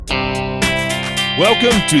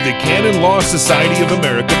Welcome to the Canon Law Society of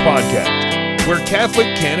America podcast, where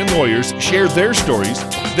Catholic canon lawyers share their stories,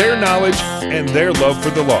 their knowledge, and their love for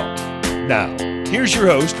the law. Now, here's your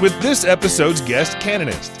host with this episode's guest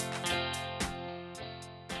canonist.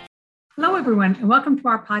 Hello, everyone, and welcome to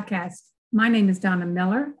our podcast. My name is Donna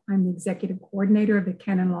Miller. I'm the Executive Coordinator of the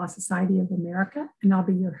Canon Law Society of America, and I'll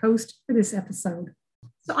be your host for this episode.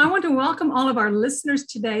 So I want to welcome all of our listeners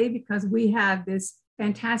today because we have this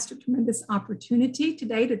fantastic, tremendous opportunity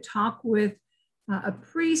today to talk with a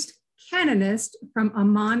priest canonist from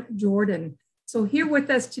Amman, Jordan. So here with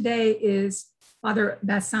us today is Father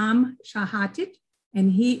Baasam Shahatit,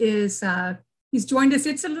 and he's joined us.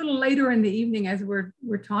 It's a little later in the evening as we're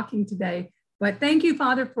talking today, but thank you,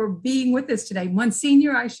 Father, for being with us today.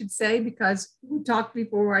 Monsignor, I should say, because we talked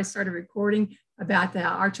before I started recording about the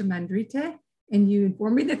Archeparchy, and you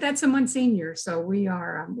informed me that that's a Monsignor. So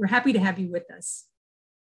we're happy to have you with us.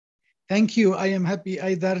 Thank you. I am happy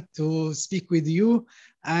either to speak with you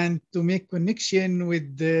and to make connection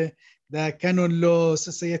with the Canon Law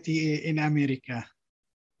Society in America.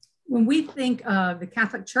 When we think of the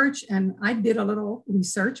Catholic Church, and I did a little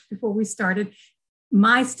research before we started,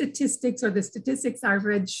 my statistics or the statistics I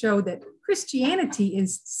read show that Christianity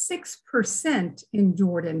is 6% in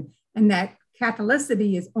Jordan and that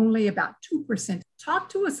Catholicity is only about 2%. Talk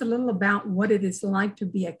to us a little about what it is like to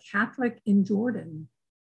be a Catholic in Jordan.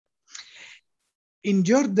 In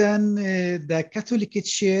Jordan, the Catholic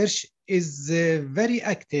Church is very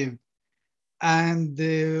active, and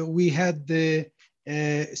we had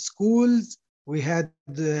schools, we had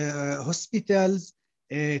hospitals,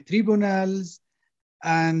 tribunals,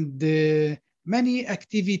 and many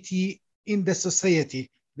activity in the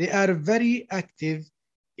society. They are very active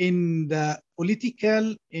in the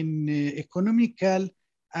political, in economical,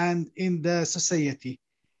 and in the society.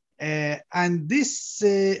 And this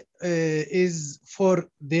is for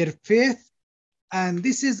their faith, and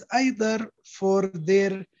this is either for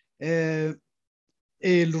their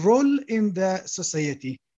role in the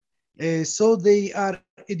society. So they are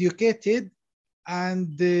educated,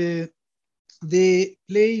 and they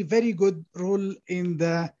play very good role in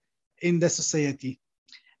the society.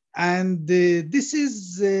 And this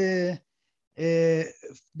is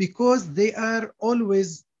because they are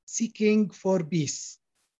always seeking for peace,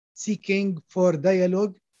 seeking for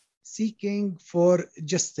dialogue, seeking for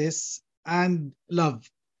justice and love.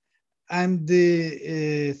 And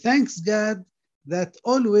thanks God that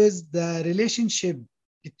always the relationship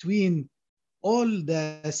between all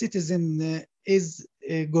the citizens is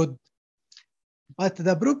good. But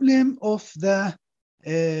the problem of the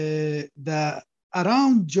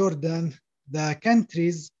around Jordan, the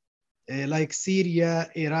countries like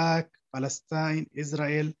Syria, Iraq, Palestine,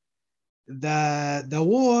 Israel, the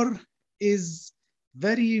war is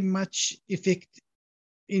very much effect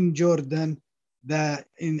in Jordan, at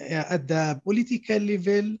the political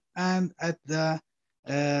level and at the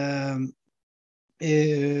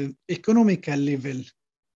economical level.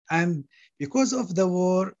 And because of the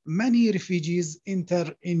war, many refugees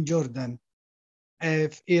enter in Jordan,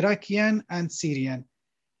 Iraqian and Syrian.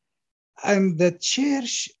 And the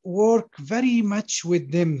church work very much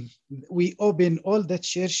with them. We open all the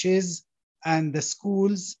churches and the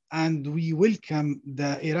schools, and we welcome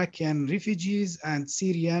the Iraqian refugees and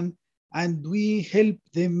Syrian, and we help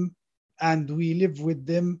them and we live with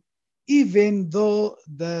them, even though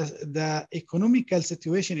the economical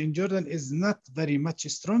situation in Jordan is not very much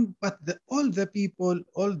strong, but all the people,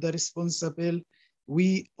 all the responsible,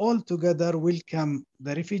 we all together welcome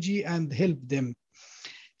the refugee and help them.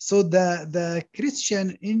 So the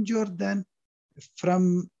Christian in Jordan,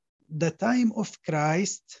 from the time of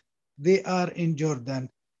Christ, they are in Jordan.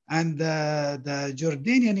 And the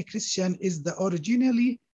Jordanian Christian is the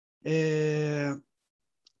originally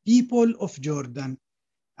people of Jordan.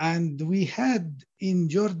 And we had in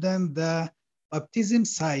Jordan the baptism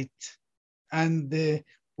site, and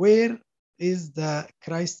where is the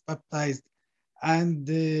Christ baptized. And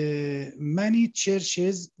many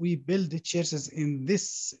churches, we build the churches in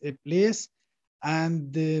this place,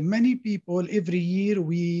 and many people every year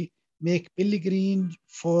we make pilgrimage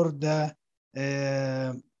for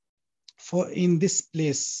in this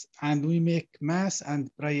place, and we make mass and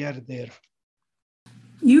prayer there.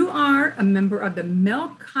 You are a member of the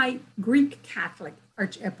Melkite Greek Catholic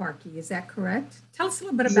Archeparchy, is that correct? Tell us a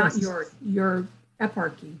little bit about your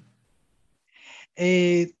eparchy.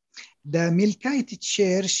 The Melkite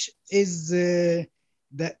Church is the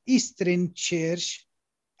Eastern Church,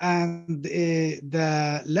 and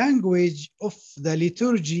the language of the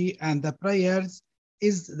liturgy and the prayers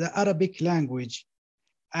is the Arabic language.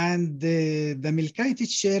 And the Melkite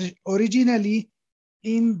Church originally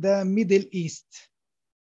in the Middle East.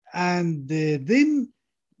 And then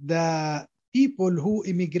the people who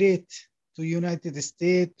immigrate to United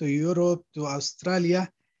States, to Europe, to Australia,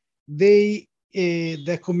 they,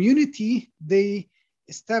 the community, they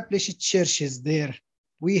established churches there.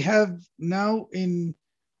 We have now in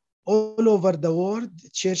all over the world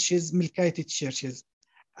churches, Melkite churches.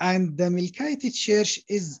 And the Melkite church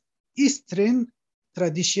is Eastern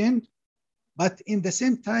tradition, but in the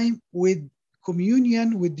same time with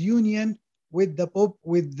communion, with union with the Pope,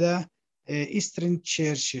 with the Eastern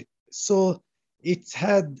church. So it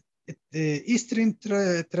had the Eastern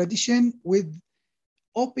tradition with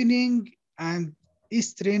opening and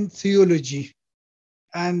Eastern theology.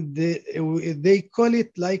 And they call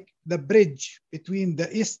it like the bridge between the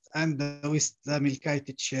East and the West, the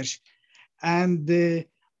Melkite church. And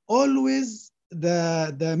always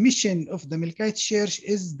the mission of the Melkite church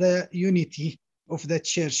is the unity of the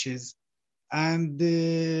churches. And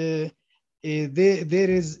there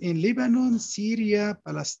is in Lebanon, Syria,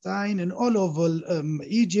 Palestine, and all over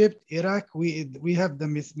Egypt, Iraq, we have the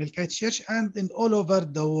Melkite church, and in all over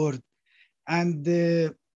the world. And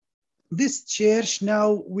this church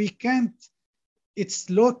now, we can't, it's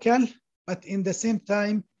local, but in the same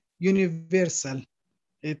time, universal.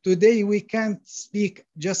 Today, we can't speak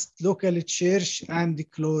just local church and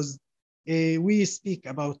closed. We speak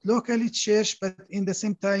about local church, but in the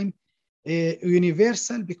same time,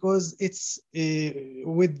 universal, because it's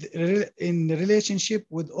in relationship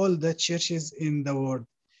with all the churches in the world.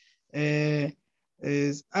 And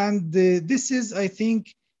this is, I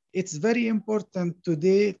think, it's very important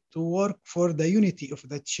today to work for the unity of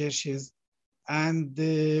the churches. And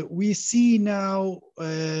we see now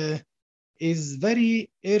is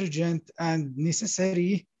very urgent and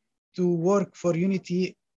necessary to work for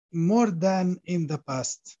unity more than in the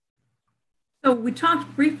past. So we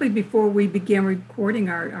talked briefly before we began recording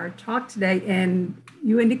our talk today, and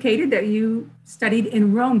you indicated that you studied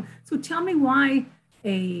in Rome. So tell me why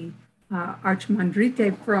a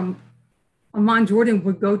archimandrite from Amman, Jordan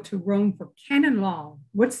would go to Rome for canon law.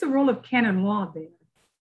 What's the role of canon law there?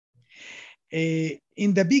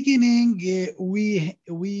 In the beginning, we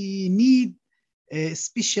need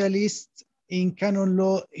specialists in canon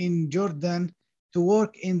law in Jordan to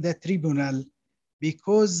work in the tribunal,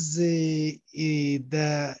 because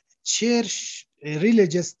the church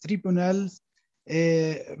religious tribunals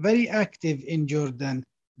very active in Jordan.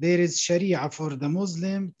 There is Sharia for the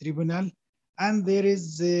Muslim tribunal, and there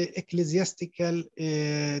is ecclesiastical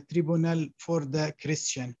tribunal for the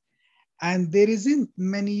Christian. And there isn't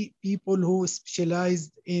many people who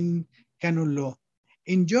specialized in canon law.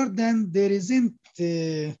 In Jordan, there isn't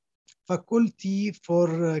faculty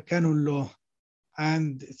for canon law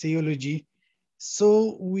and theology.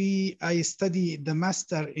 So I study the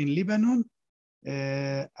master in Lebanon,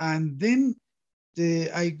 and then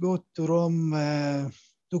I go to Rome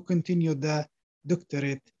to continue the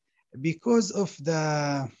doctorate, because of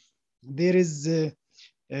there is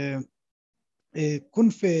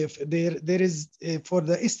there is for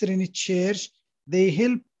the Eastern Church, they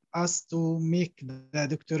help us to make the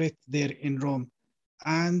doctorate there in Rome,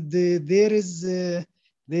 and there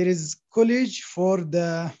is college for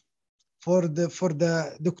the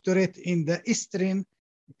doctorate in the Eastern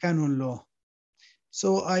canon law.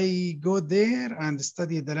 So I go there and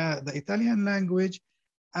study the Italian language,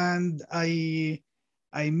 and I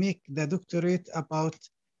make the doctorate about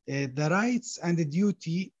the rights and the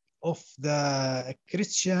duty of the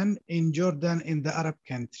Christian in Jordan, in the Arab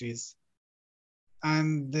countries.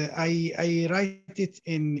 And I write it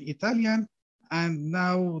in Italian, and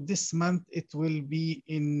now this month it will be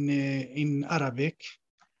in Arabic.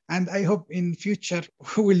 And I hope in future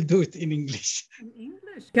we'll do it in English. In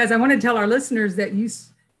English, because I want to tell our listeners that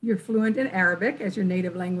you're fluent in Arabic as your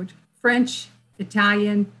native language, French,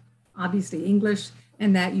 Italian, obviously English,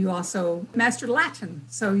 and that you also mastered Latin.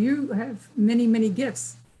 So you have many, many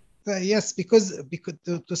gifts. Yes, because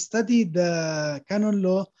to study the canon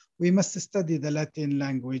law, we must study the Latin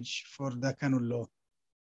language for the canon law.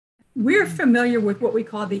 We're familiar with what we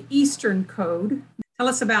call the Eastern Code. Tell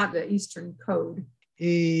us about the Eastern Code.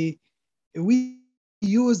 We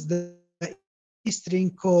use the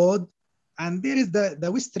Eastern Code, and there is the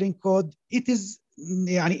Western Code. It is,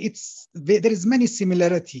 there is many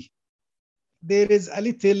similarity. There is a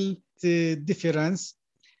little difference,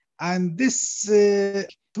 and this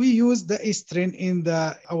we use the Eastern in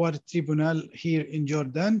our tribunal here in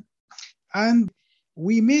Jordan, and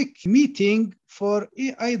we make meeting for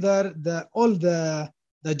either all the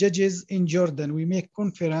judges in Jordan. We make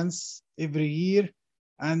conference every year,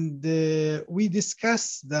 and we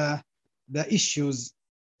discuss the issues.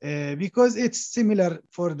 because it's similar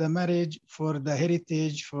for the marriage, for the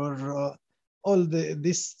heritage, for all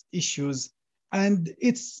these issues. And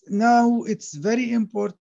it's very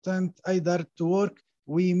important either to work,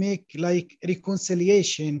 we make like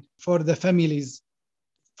reconciliation for the families.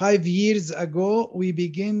 5 years ago, we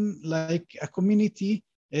begin like a committee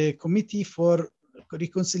for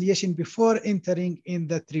reconciliation before entering in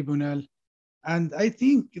the tribunal. And I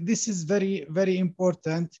think this is very, very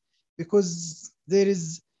important because there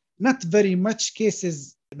is not very much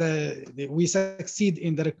cases that we succeed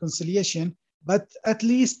in the reconciliation, but at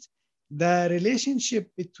least the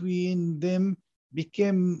relationship between them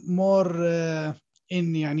became more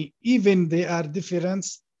even they are different,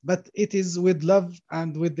 but it is with love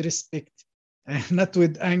and with respect, not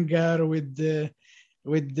with anger, with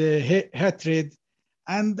hatred.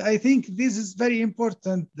 And I think this is very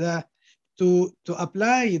important to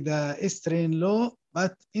apply the Austrian law,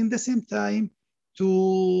 but in the same time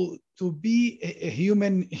to be a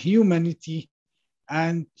humanity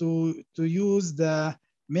and to use the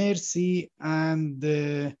mercy and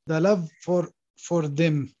the love for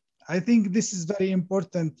them. I think this is very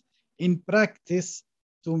important in practice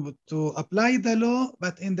to apply the law,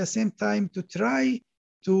 but in the same time to try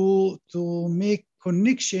to make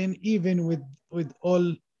connection even with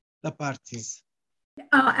all the parties.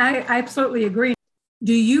 I absolutely agree.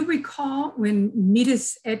 Do you recall when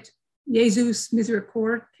Midas et Jesus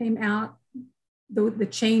Misericorde came out, the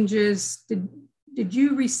changes? Did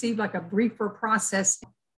you receive like a briefer process?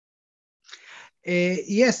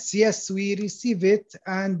 Yes, we receive it,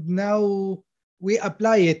 and now we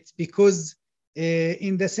apply it because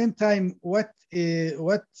in the same time, what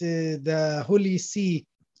the Holy See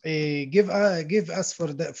give for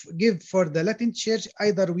the Latin Church,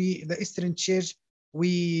 either the Eastern Church,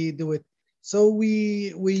 we do it. So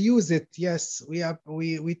we use it. Yes,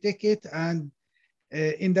 we take it, and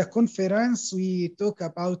in the conference we talk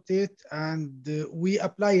about it, and we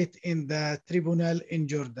apply it in the tribunal in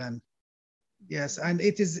Jordan. Yes, and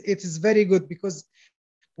it is very good because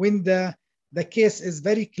when the case is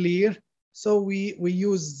very clear, so we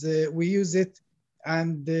use it,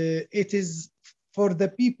 and it is for the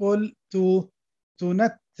people to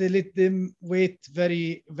not let them wait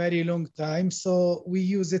very, very long time. So we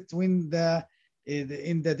use it when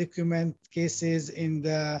in the document cases, in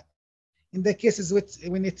the cases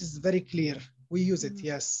when it is very clear, we use it.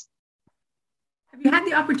 Yes. Have you had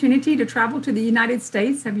the opportunity to travel to the United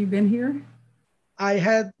States? Have you been here? I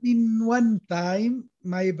had been one time.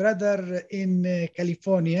 My brother in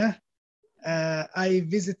California. I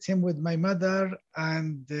visit him with my mother,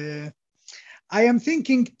 and I am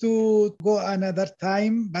thinking to go another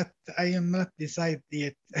time, but I am not decided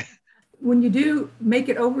yet. When you do make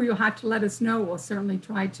it over, you'll have to let us know. We'll certainly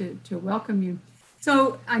try to welcome you.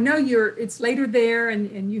 So I know it's later there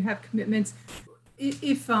and you have commitments.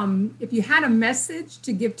 If you had a message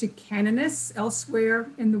to give to canonists elsewhere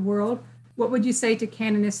in the world, what would you say to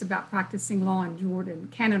canonists about practicing law in Jordan,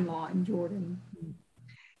 canon law in Jordan?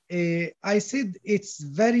 I said it's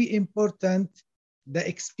very important, the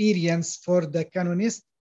experience for the canonist,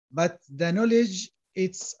 but the knowledge,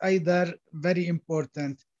 it's either very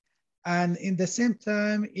important. And in the same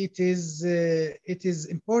time, it is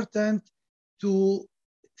important to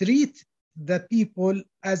treat the people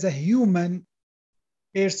as a human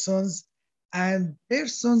persons and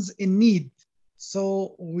persons in need.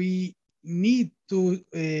 So we need to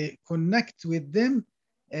connect with them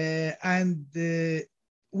and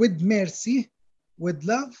with mercy, with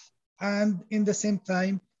love, and in the same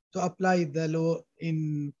time to apply the law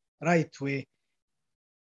in right way.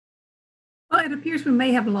 Well, it appears we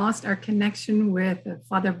may have lost our connection with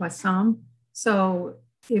Father Baasam. So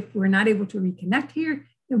if we're not able to reconnect here,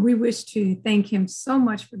 then we wish to thank him so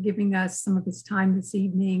much for giving us some of his time this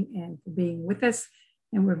evening and for being with us.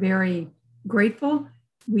 And we're very grateful.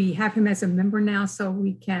 We have him as a member now, so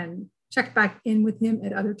we can check back in with him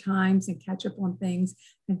at other times and catch up on things.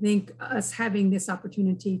 I think us having this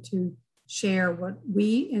opportunity to share what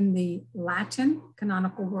we in the Latin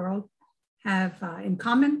canonical world have in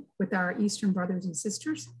common with our Eastern brothers and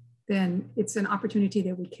sisters, then it's an opportunity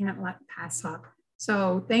that we can't let pass up.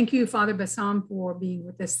 So thank you, Father Baasam, for being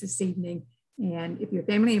with us this evening. And if your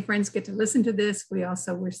family and friends get to listen to this, we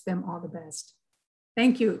also wish them all the best.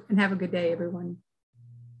 Thank you, and have a good day, everyone.